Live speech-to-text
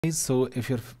So if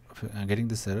you're getting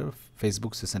this error,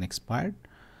 Facebook session expired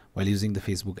while using the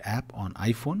Facebook app on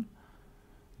iPhone,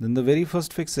 then the very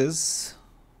first fix is,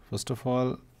 first of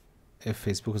all, if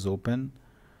Facebook is open,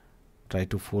 try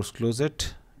to force close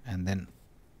it and then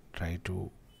try to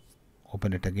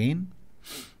open it again.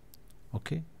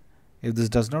 Okay, if this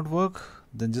does not work,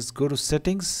 then just go to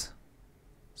settings,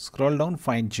 scroll down,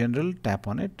 find general, tap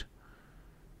on it,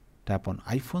 tap on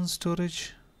iPhone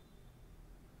storage,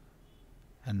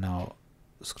 and now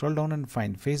scroll down and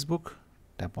find Facebook,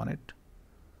 tap on it,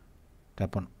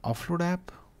 tap on offload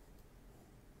app,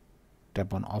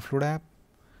 tap on offload app.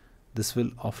 This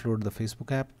will offload the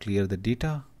Facebook app, clear the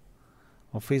data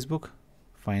of Facebook.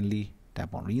 Finally,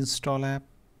 tap on reinstall app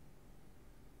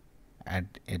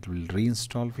and it will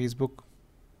reinstall Facebook.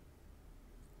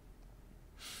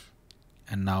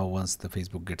 And now once the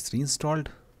Facebook gets reinstalled,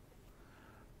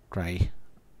 try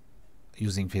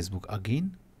using Facebook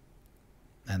again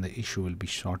and the issue will be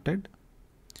sorted.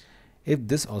 If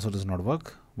this also does not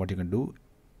work, what you can do,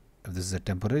 if this is a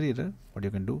temporary error, what you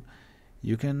can do,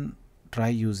 you can try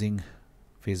using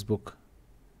Facebook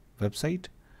website,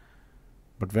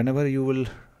 but whenever you will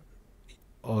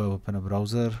open a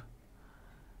browser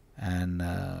and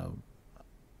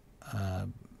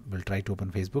will try to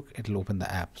open Facebook, it will open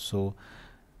the app. So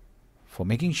for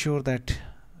making sure that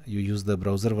you use the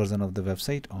browser version of the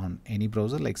website on any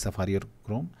browser like Safari or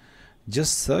Chrome,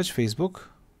 just search Facebook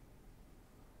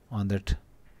on that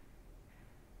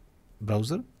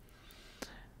browser,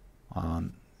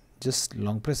 just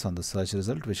long press on the search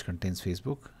result which contains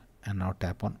Facebook, and now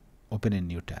tap on open a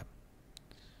new tab,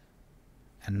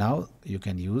 and now you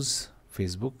can use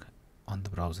Facebook on the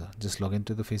browser. Just log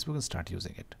into the Facebook and start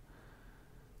using it.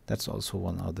 That's also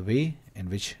one of the way in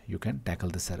which you can tackle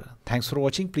this error. Thanks for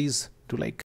watching. Please do like.